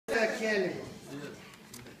Kelly.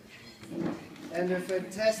 And her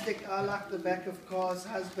fantastic I Like the Back of Cars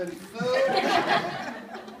husband, Phil.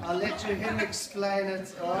 I'll let him explain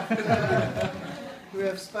it after. Who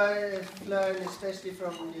have flown, especially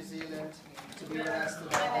from New Zealand, to be with us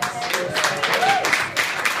today.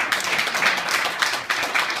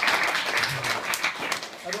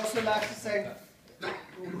 I'd also like to thank,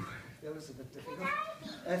 that was a bit difficult,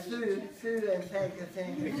 Sue and thank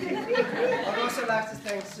you. I'd also like to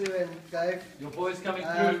thank Sue and Dave. Your boy's coming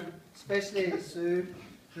through. Especially Sue,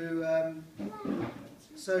 who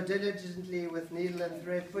so diligently with needle and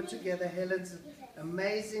thread put together Helen's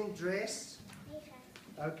amazing dress.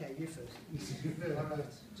 Okay, you first. All right.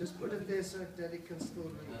 Just put it there so Daddy can still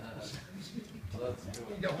read. Well, that's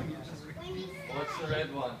cool. What's the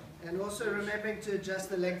red one? And also remembering to adjust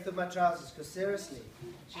the length of my trousers, because seriously,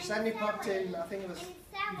 she suddenly popped in, I think it was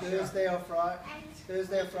Thursday or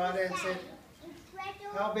Friday, and said,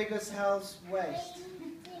 how big is Hal's waist?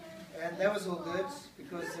 And that was all good,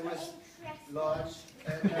 because it was large.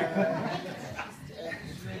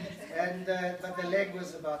 But the leg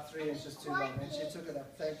was about 3 inches too long, and she took it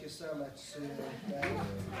up. Thank you so much, Sue.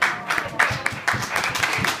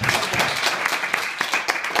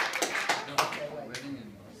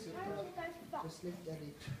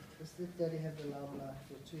 Just let Daddy have the limelight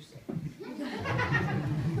for 2 seconds.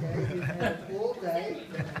 Okay, you've had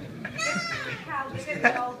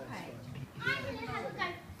it all day.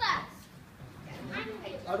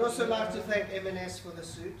 I'd also like to thank M&S for the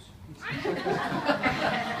suit,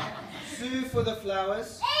 Sue for the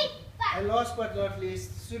flowers, and last but not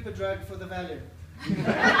least, Superdrug for the Valium. It's been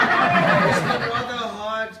a rather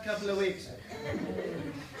hard couple of weeks.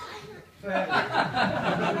 Never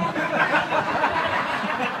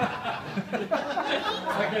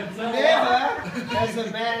has a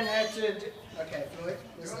man had to do... Okay, Floyd,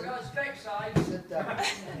 listen. Sit down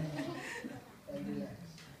and relax.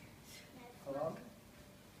 Hold on.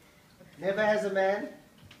 Never has a man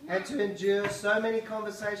had to endure so many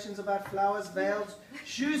conversations about flowers, veils,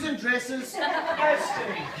 shoes and dresses,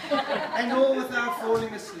 and all without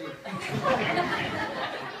falling asleep.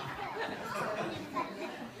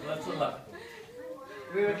 That's a lot.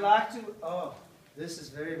 We would like to, oh, this is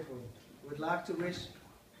very important. We would like to wish,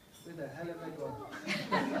 where the hell have they gone?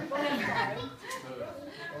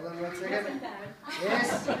 Hold on 1 second.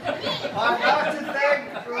 Yes. I'd like to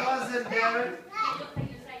thank Roz and Darren.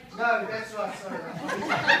 No, that's right, sorry.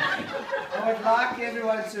 I would like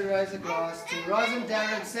everyone to raise a glass to Roz and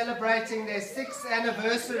Darren celebrating their 6th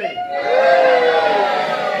anniversary.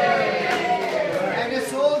 And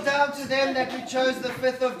it's all down to them that we chose the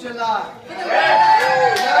 5th of July.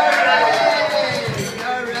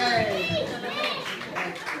 Hooray!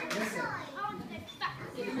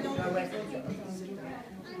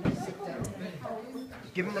 Sit down.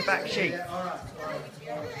 Give him the back sheet. Yeah, all right.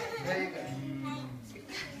 There you go.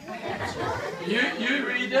 You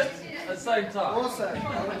read it at the same time. Also, I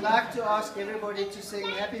would like to ask everybody to sing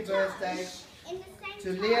Happy Birthday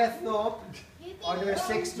to Leah Thorpe on her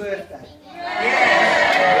 6th birthday.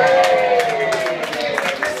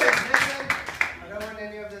 Listen, I don't want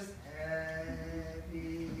any of this.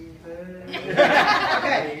 Happy birthday.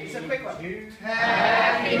 Okay, it's a quick one.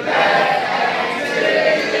 Happy birthday to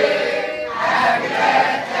you. Happy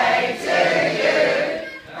birthday to you.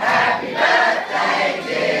 Happy birthday,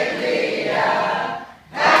 dear Leah.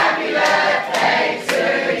 Happy birthday to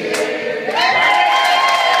you.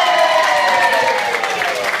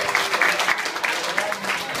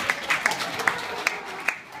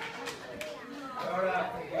 All right.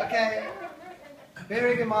 Okay.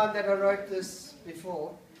 Bearing in mind that I wrote this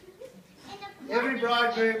before, every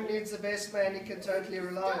bridegroom needs the best man he can totally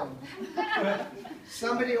rely on.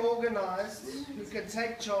 Somebody organized who can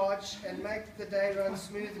take charge and make the day run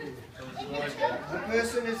smoothly. A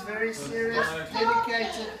person who's very serious,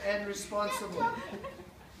 dedicated and responsible.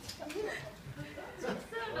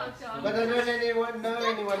 But I don't know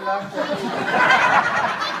anyone like that.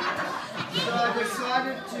 So I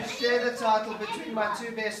decided to share the title between my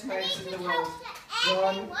 2 best mates in the world,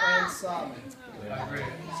 John and Simon.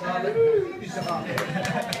 Simon? Really,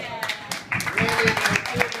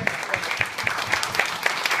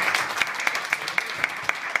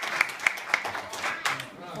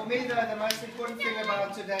 for me, though, the most important thing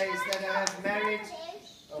about today is that I have married...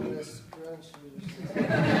 Oh, this crunch.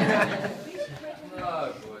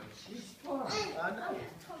 No, boy. I know.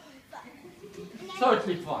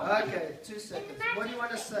 Totally fine. Okay, 2 seconds. What do you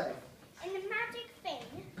want to say? In the magic thing,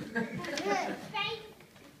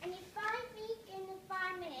 and you find me in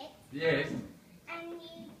 5 minutes, Yes, and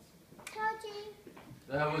you told you,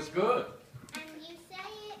 that was good. and you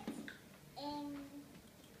say it in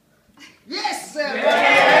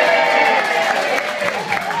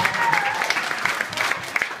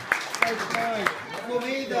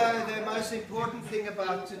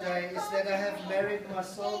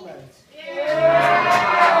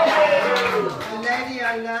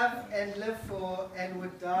love and live for and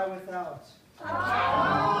would die without. The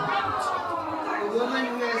woman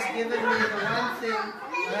who has given me the one thing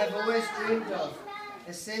I have always dreamed of,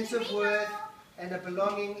 a sense of worth and a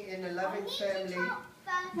belonging in a loving family,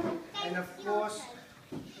 and of course,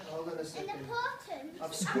 hold on a second,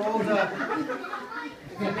 I've scrolled up.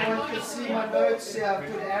 If anyone can see my notes here, I've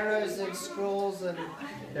put arrows and scrolls and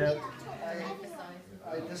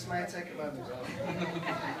this might take a moment.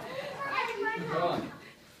 Go on.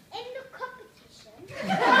 In the competition,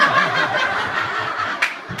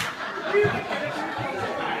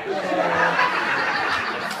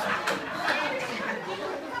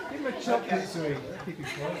 Give him a chocolate sweet. Keep it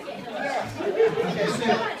quiet. Okay, so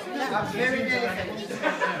I'm very nearly finished.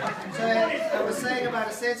 So I was saying about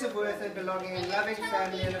a sense of worth and belonging and loving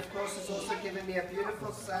family, and of course it's also given me a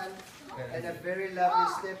beautiful son and a very lovely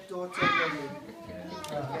stepdaughter, Lily.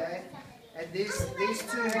 Okay? And these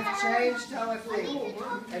two have changed how I think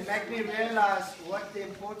and make me realize what the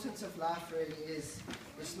importance of life really is.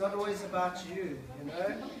 It's not always about you, you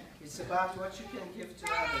know? It's about what you can give to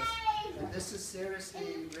others. And this has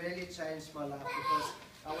seriously really changed my life because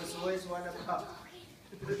I was always one about...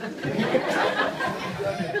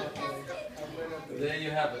 There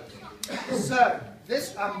you have it. So,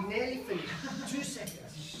 this, I'm nearly finished. 2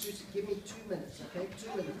 seconds. Give me 2 minutes, okay?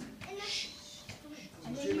 2 minutes.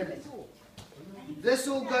 2 minutes. This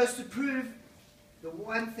all goes to prove the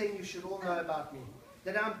one thing you should all know about me.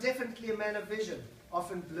 That I'm definitely a man of vision.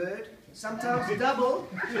 Often blurred, sometimes double,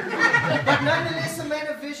 but nonetheless a man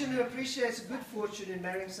of vision who appreciates good fortune in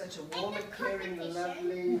marrying such a warm and caring,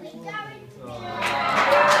 lovely woman. So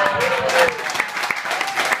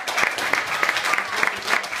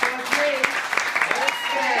please, let's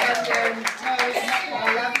stand and toast our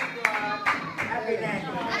lovely bride. Happy land.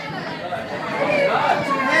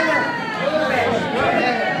 To Helen.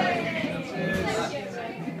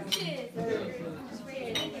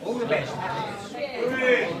 All the best.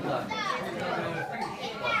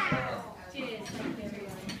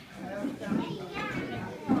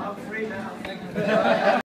 I'm free now.